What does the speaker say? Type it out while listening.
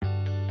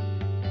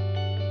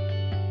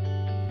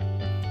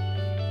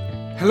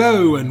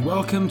Hello and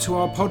welcome to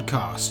our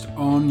podcast,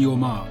 On Your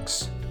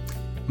Marks.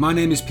 My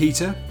name is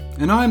Peter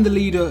and I am the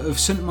leader of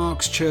St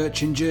Mark's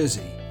Church in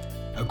Jersey,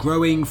 a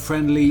growing,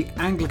 friendly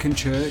Anglican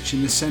church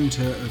in the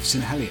centre of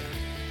St Helier.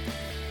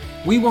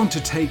 We want to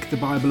take the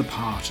Bible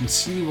apart and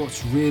see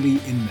what's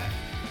really in there,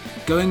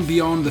 going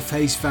beyond the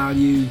face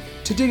value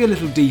to dig a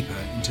little deeper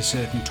into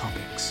certain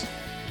topics.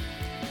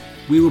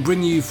 We will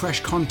bring you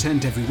fresh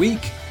content every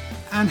week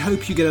and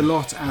hope you get a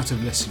lot out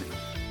of listening.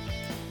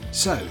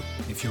 So,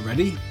 if you're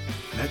ready,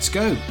 let's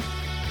go. Well,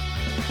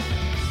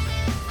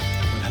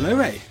 hello,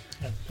 Ray.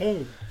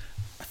 Hello.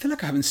 I feel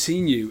like I haven't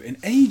seen you in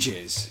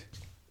ages.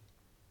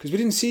 Because we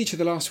didn't see each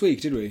other last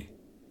week, did we?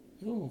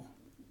 Oh,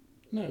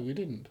 no, we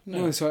didn't.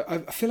 No, so I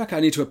feel like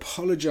I need to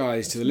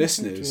apologise to the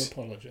listeners. To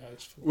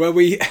apologise for. Well,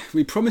 we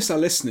promised our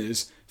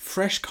listeners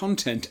fresh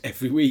content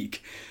every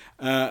week.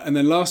 And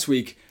then last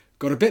week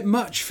got a bit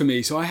much for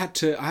me, so I had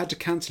to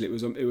cancel it.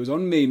 It was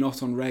on me,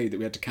 not on Ray, that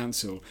we had to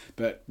cancel.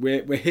 But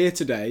we're here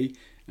today,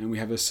 and we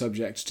have a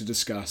subject to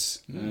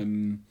discuss.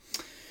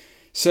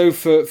 So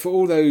for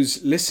all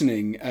those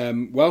listening,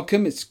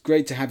 welcome. It's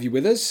great to have you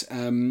with us,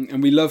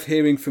 and we love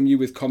hearing from you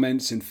with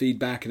comments and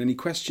feedback and any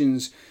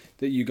questions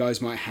that you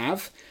guys might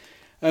have.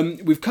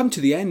 We've come to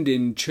the end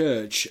in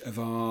church of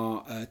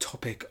our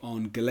topic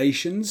on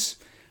Galatians,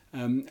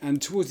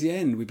 and towards the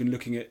end we've been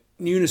looking at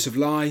newness of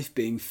life,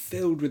 being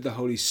filled with the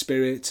Holy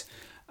Spirit,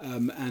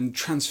 and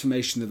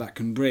transformation that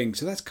can bring.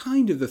 So that's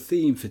kind of the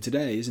theme for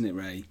today, isn't it,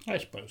 Ray? I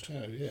suppose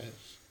so, yes.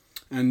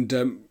 And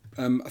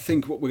I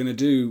think what we're going to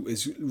do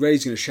is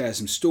Ray's going to share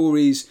some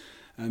stories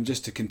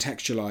just to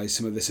contextualise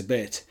some of this a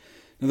bit.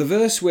 Now, the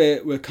verse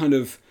we're kind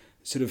of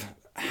sort of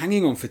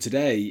hanging on for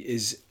today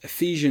is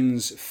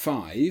Ephesians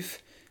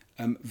 5,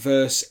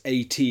 verse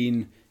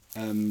 18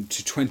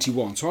 to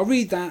 21. So I'll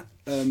read that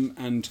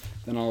and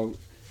then I'll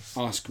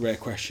ask Ray a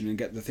question and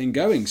get the thing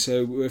going.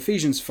 So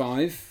Ephesians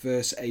 5,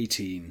 verse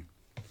 18.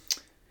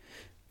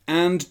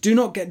 And do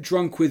not get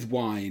drunk with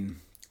wine,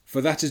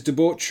 for that is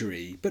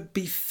debauchery, but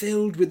be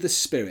filled with the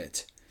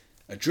Spirit,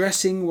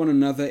 addressing one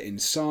another in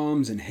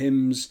psalms and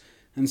hymns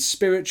and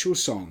spiritual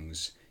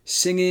songs,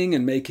 singing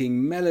and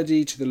making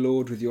melody to the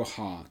Lord with your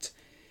heart,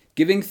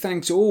 giving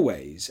thanks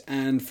always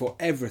and for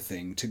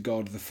everything to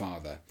God the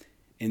Father,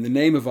 in the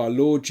name of our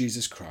Lord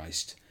Jesus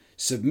Christ,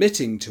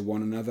 submitting to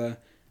one another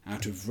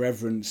out of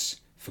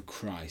reverence for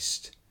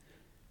Christ.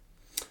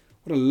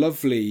 What a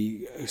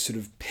lovely sort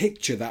of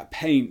picture that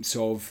paints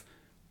of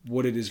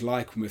what it is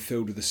like when we're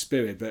filled with the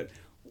Spirit. But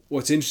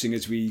what's interesting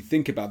as we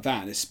think about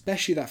that,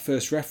 especially that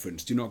first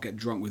reference, do not get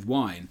drunk with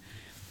wine,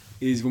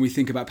 is when we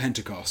think about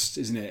Pentecost,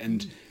 isn't it?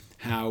 And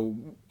how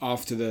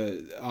after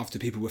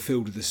people were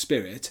filled with the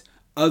Spirit,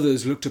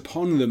 others looked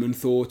upon them and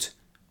thought,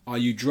 are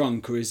you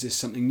drunk or is this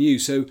something new?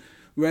 So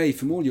Ray,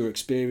 from all your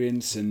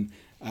experience and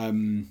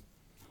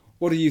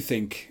what do you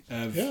think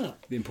of the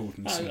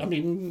importance? I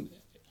mean,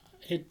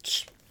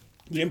 it's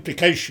the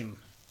implication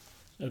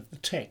of the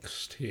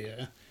text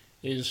here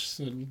is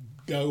to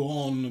go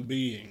on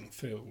being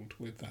filled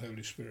with the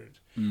Holy Spirit.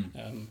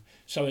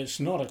 So it's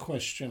not a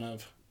question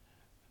of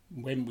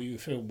when we were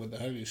filled with the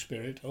Holy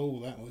Spirit,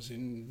 that was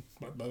in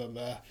blah, blah, blah,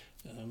 blah,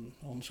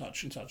 on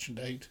such and such a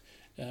date.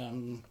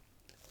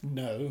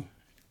 No,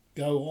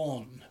 go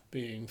on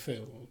being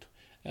filled.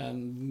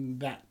 And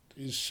that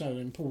is so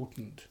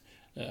important.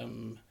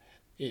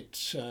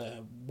 It's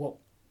what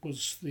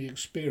was the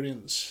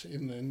experience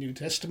in the New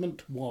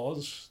Testament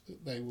was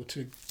that they were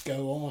to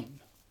go on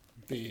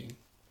being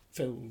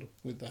filled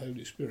with the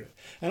Holy Spirit.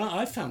 And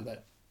I found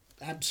that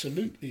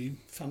absolutely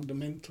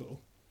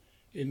fundamental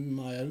in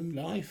my own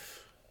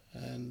life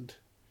and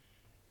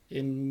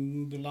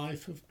in the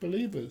life of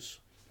believers.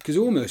 Because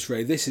almost,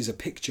 Ray, this is a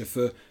picture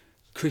for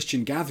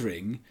Christian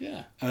gathering,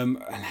 and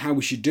how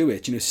we should do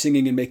it.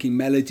 Singing and making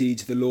melody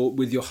to the Lord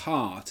with your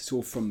heart. It's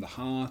all from the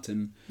heart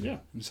and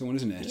so on,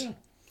 isn't it?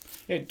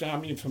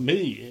 Yeah. For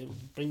me,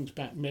 it brings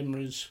back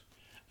memories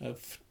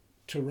of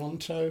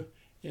Toronto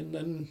in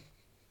the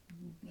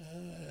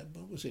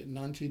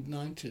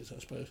 1990s, I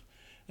suppose,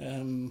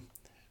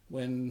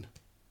 when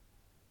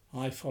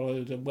I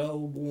followed a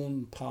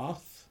well-worn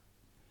path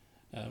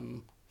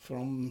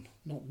from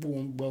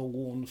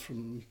well-worn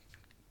from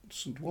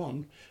St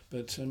Juan,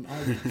 but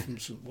I went from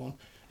St Juan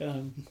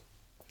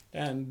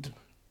and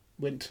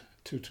went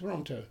to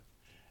Toronto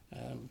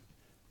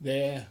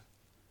there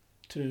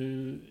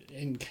to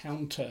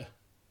encounter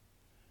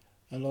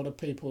a lot of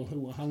people who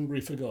were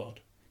hungry for God.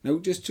 Now,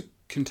 just to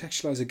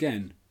contextualise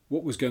again,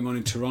 what was going on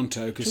in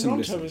Toronto?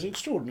 Toronto was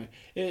extraordinary.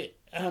 It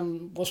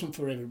wasn't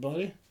for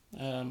everybody,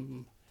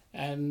 and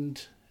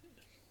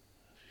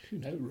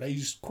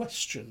raised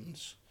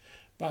questions,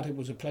 but it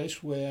was a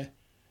place where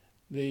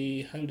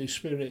the Holy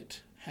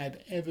Spirit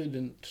had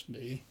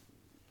evidently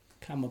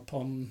come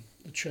upon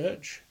the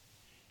church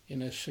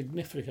in a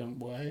significant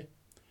way,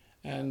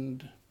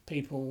 and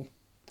people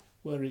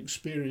were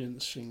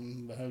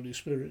experiencing the Holy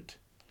Spirit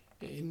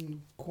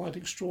in quite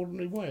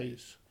extraordinary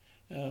ways.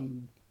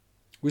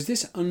 Was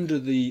this under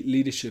the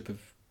leadership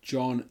of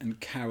John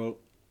and Carol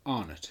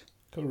Arnott?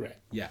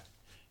 Correct. Yeah.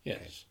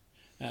 Yes.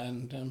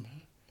 And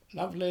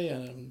lovely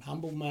and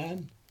humble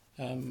man,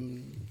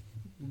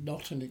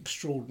 not an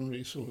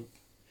extraordinary sort of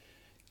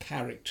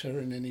character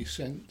in any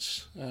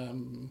sense,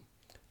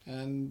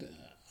 and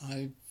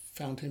I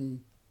found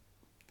him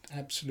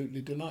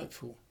absolutely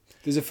delightful.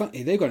 They've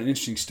got an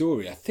interesting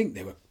story. I think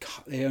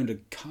they owned a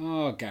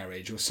car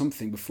garage or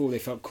something before they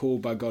felt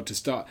called by God to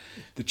start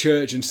the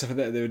church and stuff like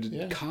that. They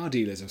were car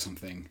dealers or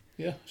something.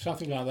 Yeah,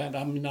 something like that.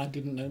 I mean, I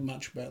didn't know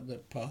much about their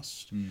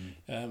past,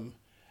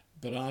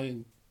 but I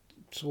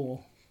saw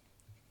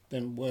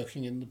them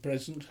working in the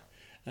present,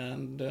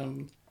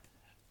 and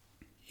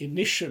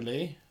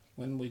initially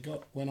when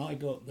I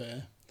got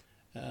there,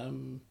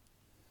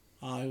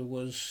 I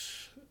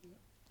was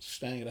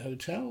staying at a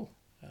hotel.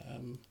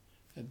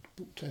 Had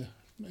booked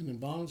in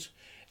advance.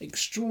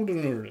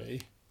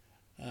 Extraordinarily,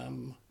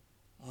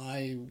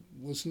 I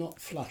was not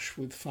flush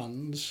with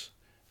funds,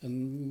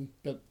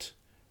 but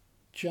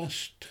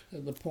just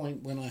at the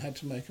point when I had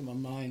to make up my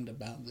mind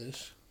about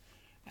this,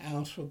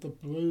 out of the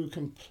blue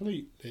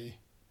completely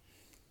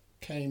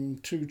came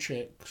 2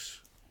 cheques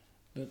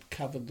that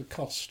covered the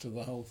cost of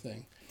the whole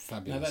thing.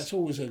 Fabulous. Now that's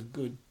always a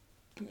good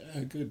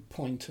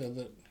pointer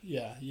that,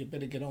 you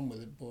better get on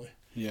with it, boy.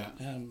 Yeah.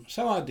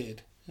 So I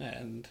did,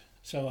 and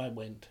so I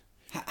went.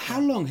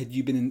 How long had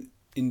you been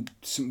in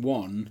St.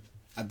 Juan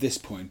at this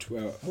point?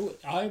 Well,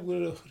 I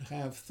would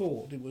have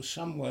thought it was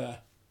somewhere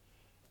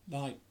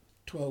like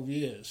 12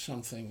 years,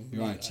 something.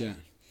 Right, like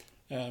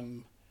that.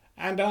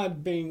 And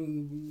I'd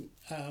been,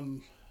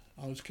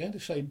 I was going to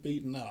say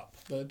beaten up,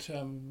 but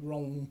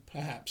wrong,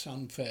 perhaps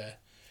unfair.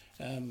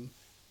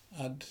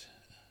 I'd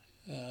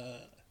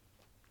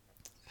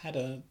had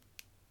a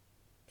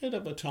bit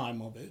of a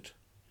time of it.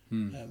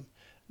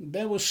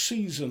 There were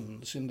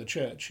seasons in the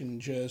church in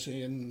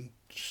Jersey, and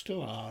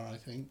still are, I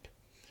think,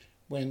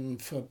 when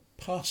for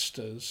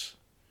pastors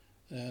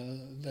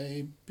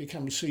they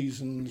become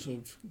seasons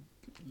of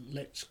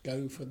let's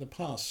go for the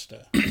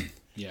pastor.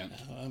 Yeah.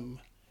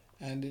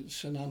 And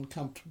it's an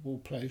uncomfortable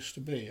place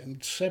to be.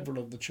 And several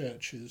of the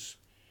churches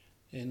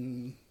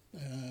in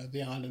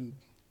the island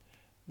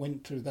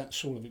went through that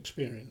sort of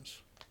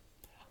experience.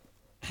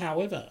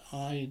 However,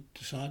 I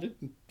decided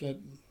that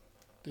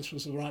this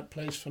was the right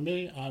place for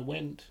me. I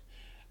went,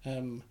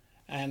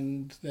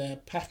 and their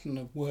pattern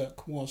of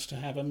work was to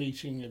have a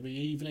meeting every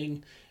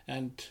evening,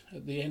 and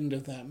at the end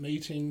of that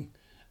meeting,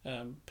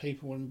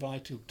 people were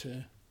invited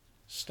to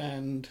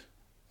stand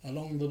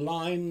along the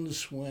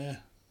lines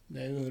where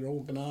they were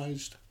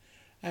organised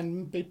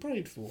and be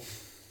prayed for.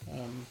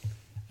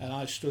 And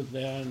I stood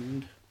there,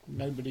 and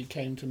nobody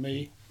came to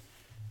me.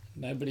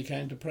 Nobody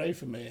came to pray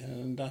for me,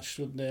 and I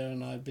stood there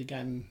and I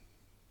began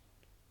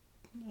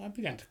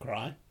to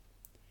cry.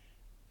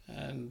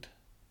 And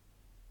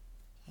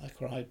I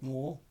cried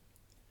more,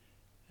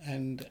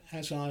 and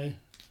as I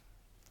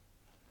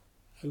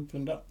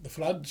opened up the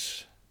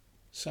floods,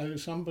 so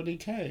somebody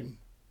came,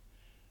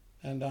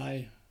 and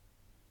I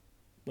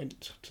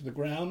went to the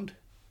ground,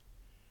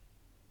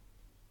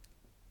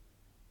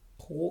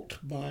 caught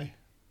by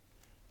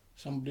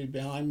somebody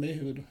behind me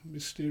who had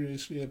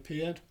mysteriously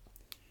appeared,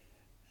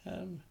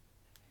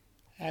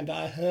 and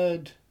I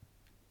heard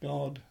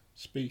God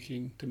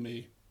speaking to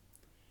me.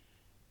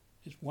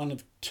 It's one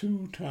of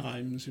 2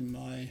 times in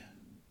my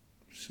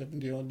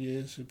 70-odd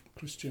years of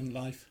Christian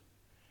life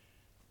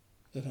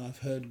that I've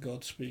heard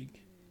God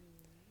speak.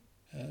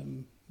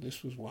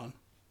 This was one.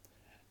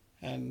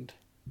 And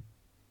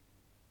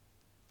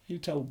he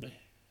told me,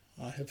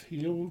 I have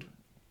healed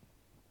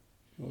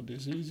your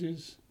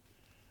diseases,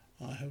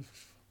 I have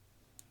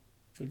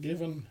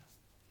forgiven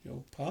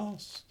your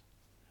past,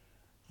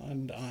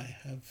 and I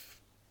have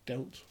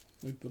dealt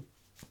with the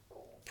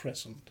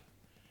present.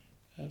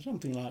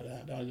 Something like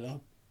that.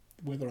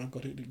 Whether I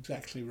got it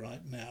exactly right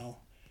now,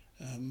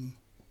 I'm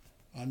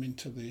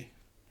into the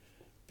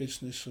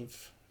business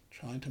of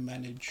trying to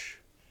manage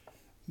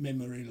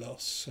memory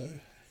loss. So,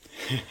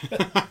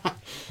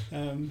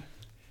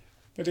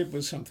 but it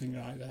was something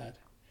like that,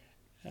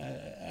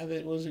 and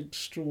it was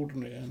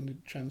extraordinary, and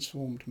it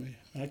transformed me.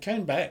 I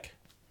came back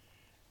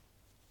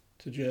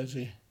to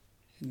Jersey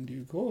in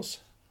due course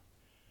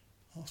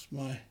after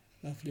my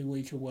lovely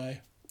week away,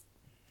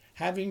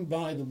 having,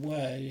 by the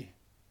way,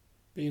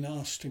 been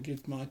asked to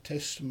give my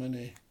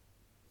testimony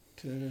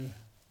to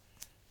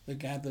the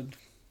gathered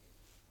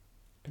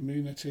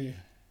community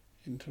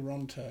in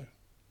Toronto.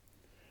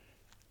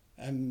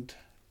 And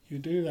you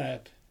do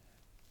that,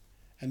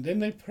 and then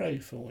they pray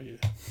for you.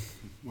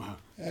 Wow.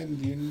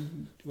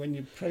 And when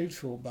you're prayed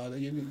for by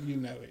them, you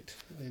know it.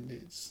 And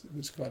it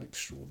was quite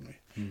extraordinary.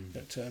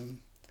 But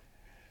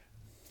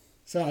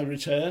so I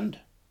returned,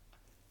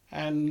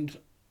 and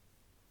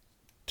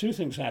 2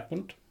 things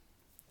happened.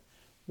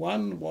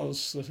 One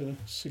was that a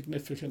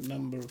significant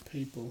number of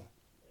people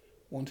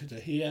wanted to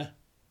hear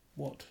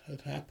what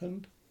had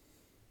happened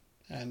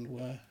and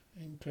were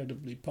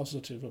incredibly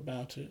positive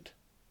about it.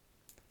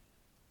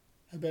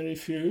 A very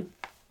few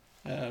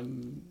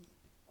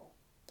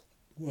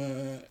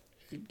were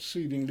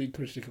exceedingly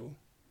critical,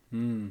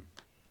 and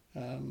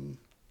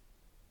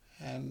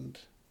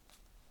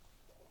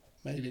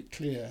made it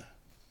clear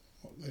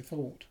what they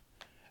thought.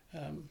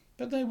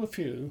 But they were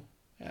few,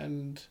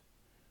 and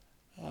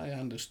I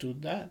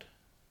understood that.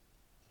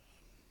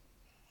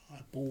 I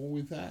bore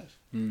with that,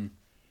 and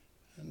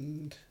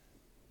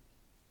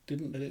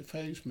didn't let it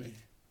faze me.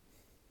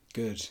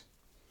 Good.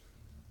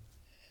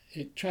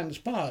 It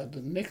transpired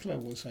that Nicola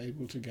was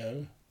able to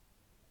go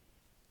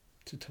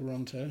to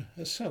Toronto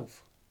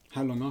herself.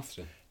 How long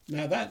after?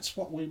 Now that's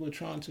what we were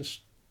trying to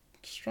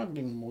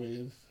struggling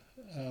with.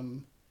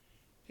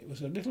 It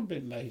was a little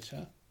bit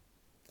later,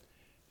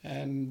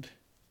 and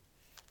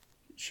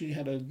she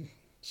had a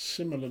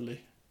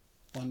similarly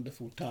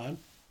wonderful time.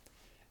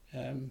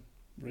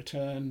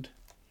 Returned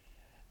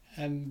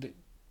and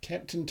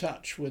kept in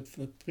touch with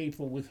the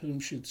people with whom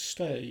she'd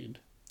stayed,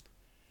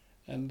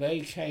 and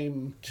they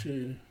came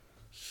to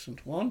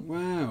St. Juan.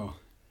 Wow.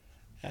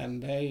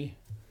 And they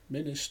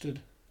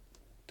ministered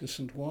to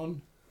St.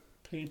 Juan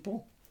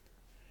people,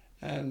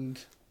 and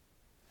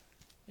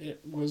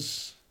it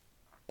was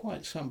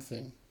quite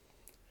something.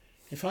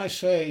 If I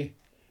say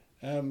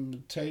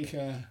take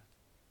a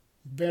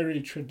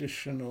very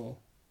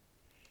traditional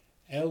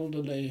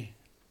elderly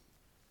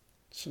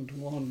St.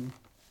 Juan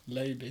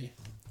lady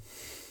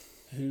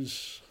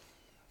whose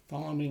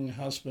farming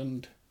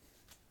husband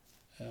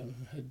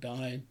had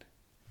died,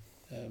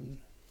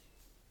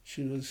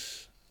 she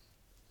was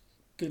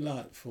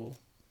delightful,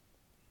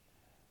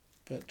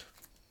 but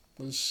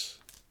was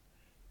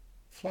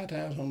flat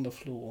out on the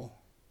floor,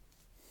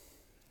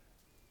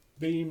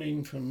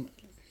 beaming from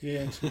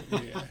ear to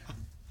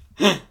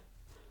ear,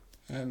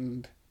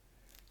 and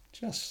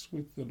just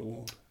with the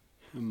Lord.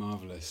 How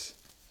marvellous.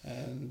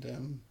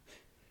 And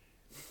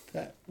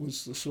that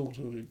was the sort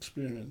of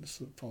experience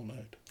that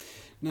followed.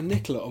 Now,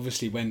 Nicola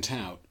obviously went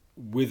out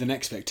with an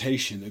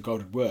expectation that God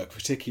would work,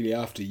 particularly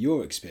after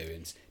your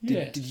experience.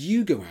 Did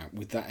you go out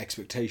with that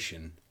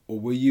expectation, or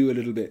were you a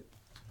little bit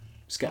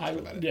sceptical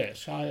about it?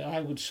 Yes,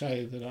 I would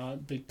say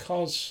that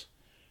because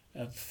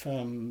of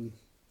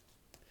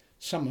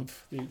some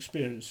of the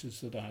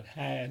experiences that I'd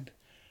had,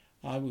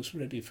 I was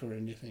ready for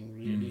anything,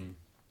 really.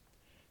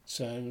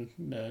 So,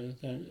 no,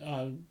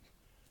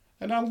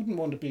 and I wouldn't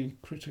want to be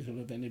critical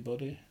of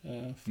anybody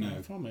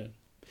from it.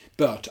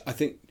 But I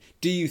think,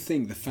 do you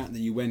think the fact that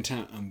you went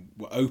out and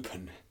were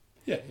open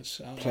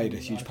played a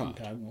huge part?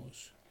 I think I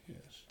was,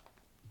 yes.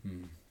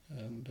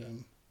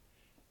 And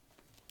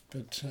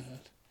but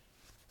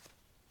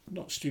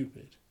not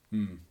stupid.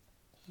 And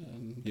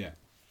yeah.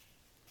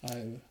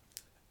 I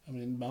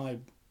mean, my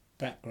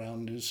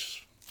background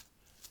is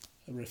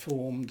a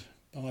reformed,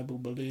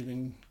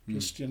 Bible-believing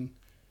Christian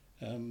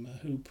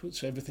who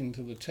puts everything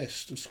to the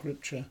test of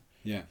Scripture.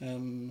 Yeah.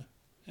 And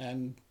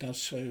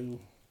does so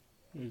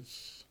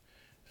with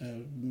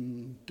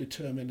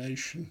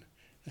determination.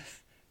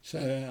 So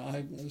I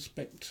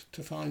expect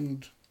to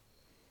find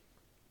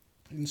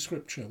in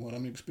Scripture what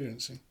I'm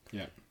experiencing.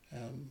 Yeah.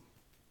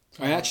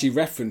 I actually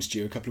referenced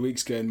you a couple of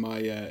weeks ago in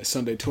my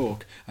Sunday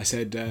talk. I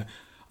said,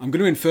 I'm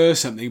going to infer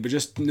something, but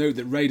just note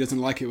that Ray doesn't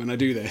like it when I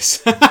do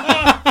this.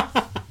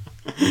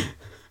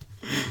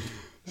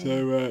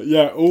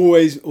 So,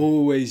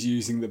 always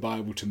using the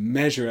Bible to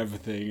measure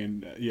everything,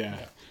 and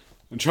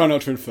and try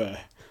not to infer.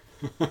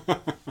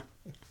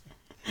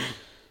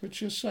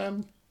 Which is,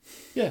 so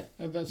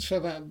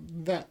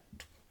that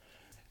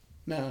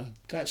now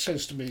that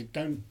says to me,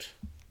 don't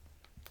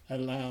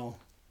allow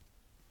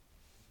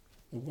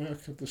the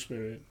work of the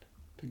Spirit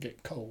to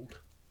get cold.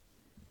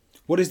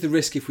 What is the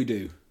risk if we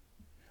do?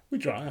 We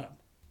dry up,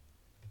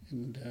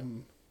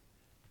 and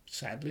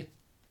sadly,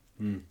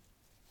 and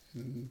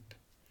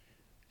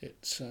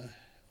it's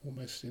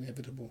almost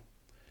inevitable.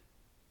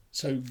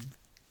 So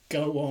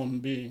go on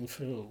being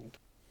filled.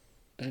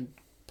 Don't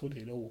put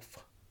it off.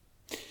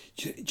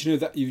 Do you know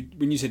that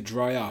when you said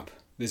dry up,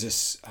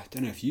 there's I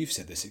don't know if you've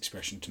said this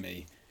expression to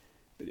me,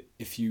 but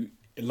if a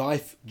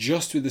life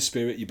just with the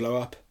Spirit, you blow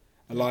up.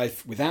 A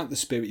life without the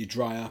Spirit, you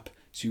dry up.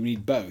 So you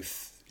need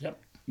both. Yep.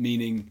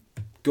 Meaning,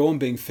 go on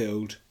being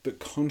filled, but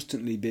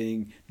constantly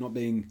not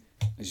being,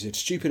 as you said,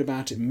 stupid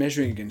about it,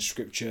 measuring against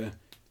Scripture,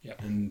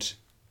 and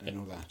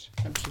all that.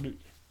 Absolutely.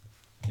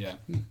 Yeah.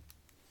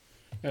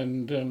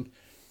 And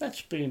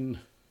that's been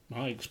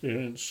my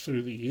experience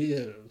through the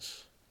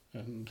years,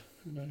 and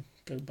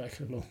go back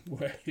a long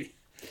way.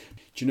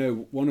 Do you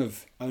know, one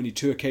of only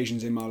 2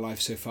 occasions in my life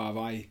so far have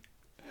I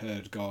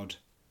heard God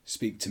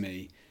speak to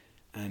me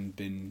and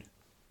been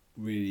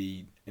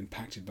really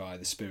impacted by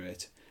the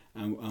Spirit,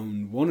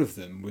 and one of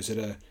them was at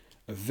a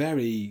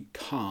very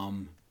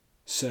calm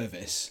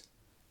service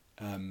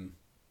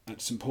at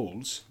St.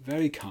 Paul's,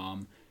 very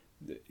calm.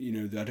 I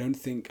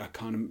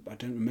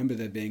don't remember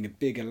there being a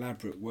big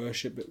elaborate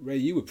worship, but Ray,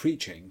 you were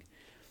preaching,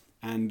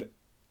 and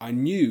I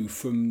knew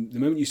from the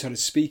moment you started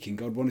speaking,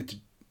 God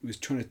was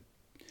trying to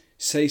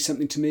say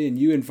something to me, and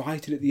you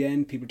invited at the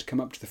end people to come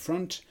up to the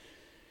front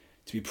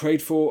to be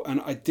prayed for,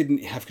 and I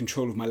didn't have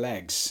control of my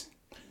legs.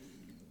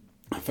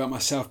 I felt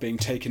myself being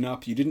taken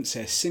up. You didn't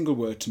say a single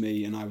word to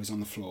me, and I was on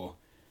the floor.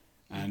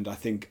 And I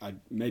think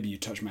maybe you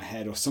touched my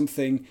head or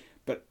something,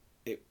 but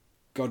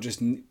God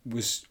just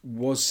was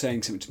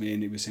saying something to me,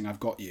 and He was saying, "I've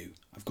got you.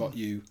 I've got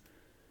you."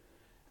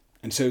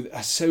 And so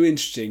that's so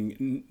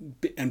interesting.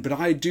 But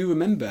I do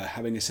remember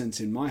having a sense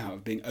in my heart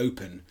of being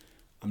open.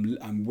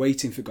 I'm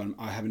waiting for God.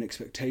 I have an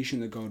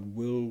expectation that God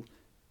will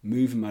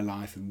move in my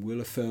life and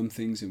will affirm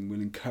things and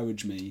will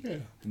encourage me,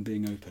 and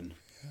being open.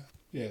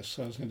 Yes,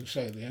 I was going to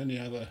say the only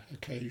other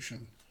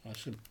occasion, I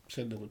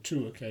said there were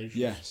two occasions.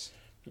 Yes.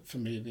 But for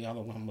me, the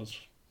other one was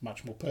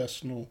much more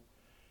personal.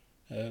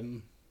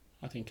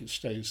 I think it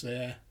stays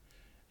there,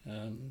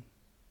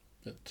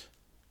 but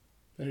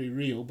very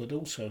real, but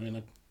also in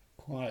a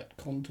quiet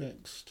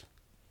context,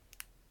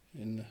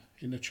 in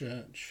a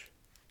church,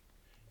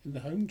 in the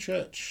home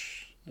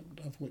church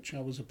of which I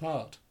was a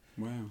part.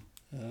 Wow.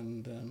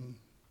 And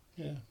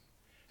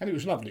and it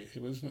was lovely.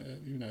 It was,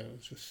 it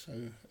was just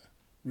so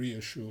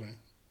reassuring.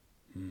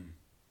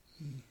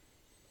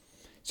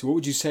 So what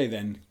would you say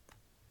then,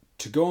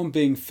 to go on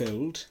being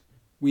filled?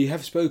 We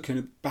have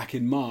spoken back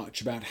in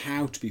March about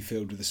how to be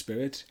filled with the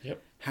Spirit.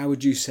 Yep. How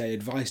would you say,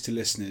 advice to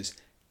listeners?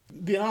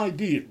 The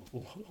ideal,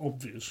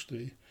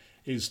 obviously,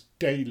 is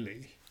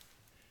daily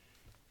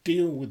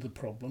deal with the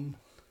problem,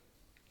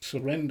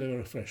 surrender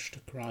afresh to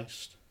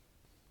Christ,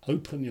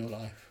 open your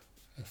life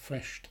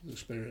afresh to the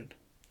Spirit,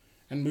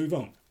 and move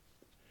on.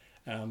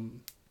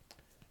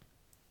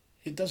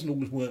 It doesn't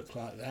always work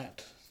like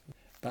that,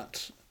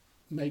 but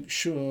make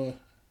sure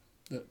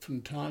that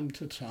from time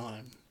to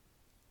time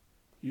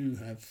you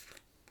have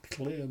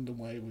cleared the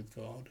way with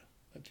God,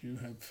 that you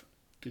have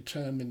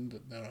determined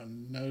that there are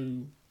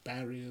no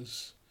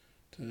barriers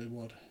to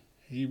what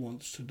He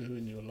wants to do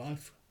in your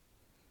life,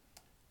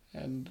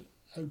 and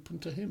open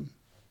to Him.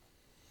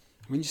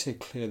 When you say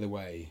clear the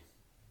way...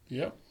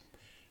 Yep.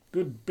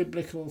 Good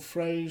biblical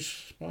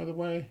phrase, by the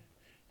way.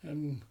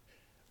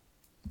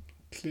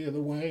 Clear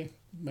the way,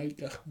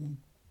 make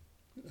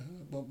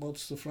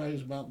what's the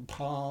phrase about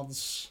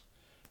paths?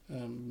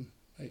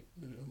 Make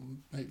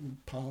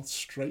paths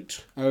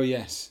straight. Oh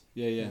yes,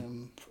 yeah.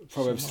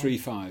 Proverbs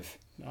 3:5.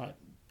 Right,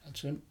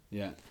 that's him.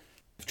 Yeah.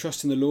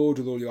 Trust in the Lord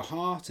with all your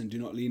heart, and do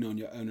not lean on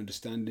your own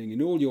understanding.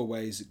 In all your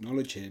ways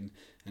acknowledge Him,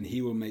 and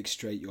He will make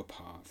straight your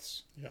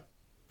paths. Yeah.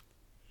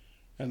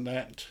 And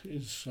that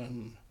is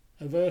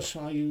a verse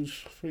I use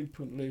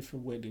frequently for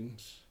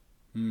weddings.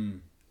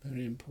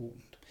 Very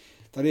important.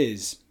 That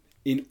is,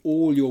 in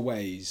all your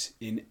ways,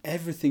 in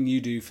everything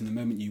you do, from the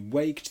moment you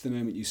wake to the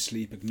moment you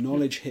sleep,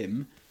 acknowledge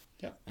Him,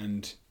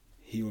 and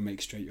He will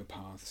make straight your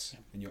paths,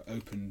 and you're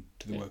open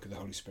to the work of the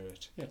Holy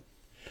Spirit. Yeah.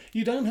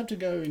 You don't have to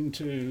go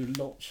into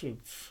lots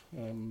of,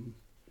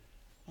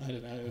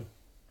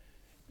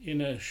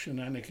 inner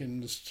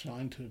shenanigans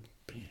trying to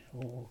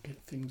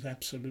get things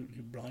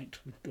absolutely right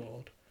with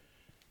God.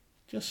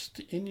 Just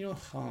in your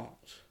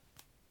heart,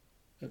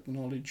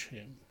 acknowledge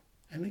Him,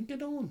 and then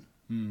get on.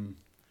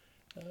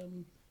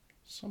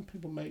 Some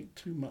people make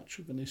too much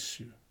of an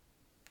issue.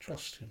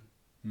 Trust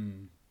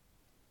Him.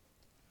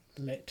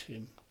 Let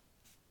Him.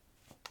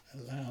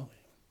 Allow Him.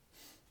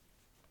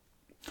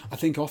 I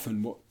think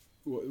often what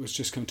was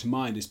just come to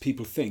mind is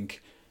people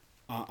think,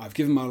 I've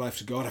given my life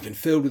to God, I've been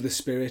filled with the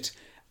Spirit,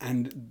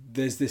 and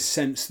there's this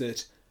sense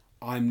that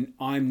I'm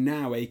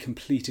now a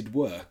completed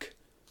work,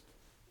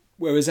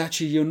 whereas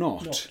actually you're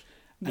not.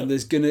 No. And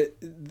there's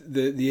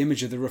the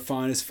image of the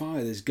refiner's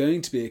fire. There's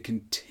going to be a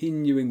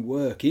continuing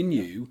work in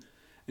you,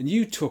 and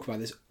you talk about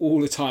this all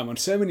the time on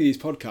so many of these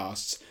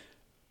podcasts.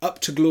 Up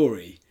to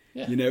glory.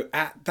 Yeah.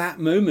 At that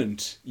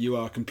moment you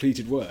are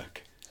completed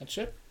work. That's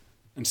it.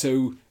 And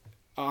so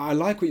I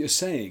like what you're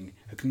saying.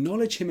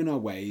 Acknowledge Him in our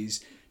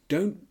ways.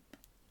 Don't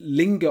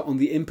linger on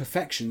the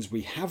imperfections.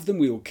 We have them.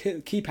 We will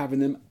keep having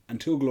them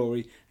until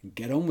glory, and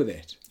get on with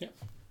it. Yeah.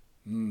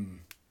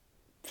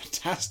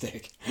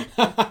 Fantastic.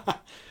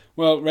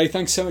 Well, Ray,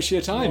 thanks so much for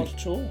your time. Not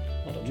at all.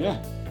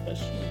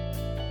 Yes.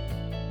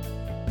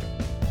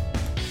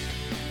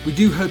 We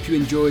do hope you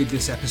enjoyed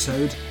this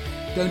episode.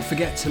 Don't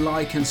forget to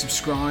like and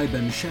subscribe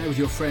and share with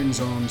your friends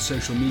on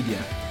social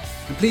media.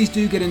 And please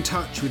do get in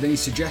touch with any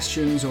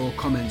suggestions or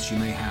comments you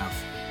may have.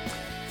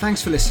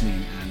 Thanks for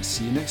listening, and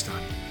see you next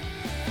time.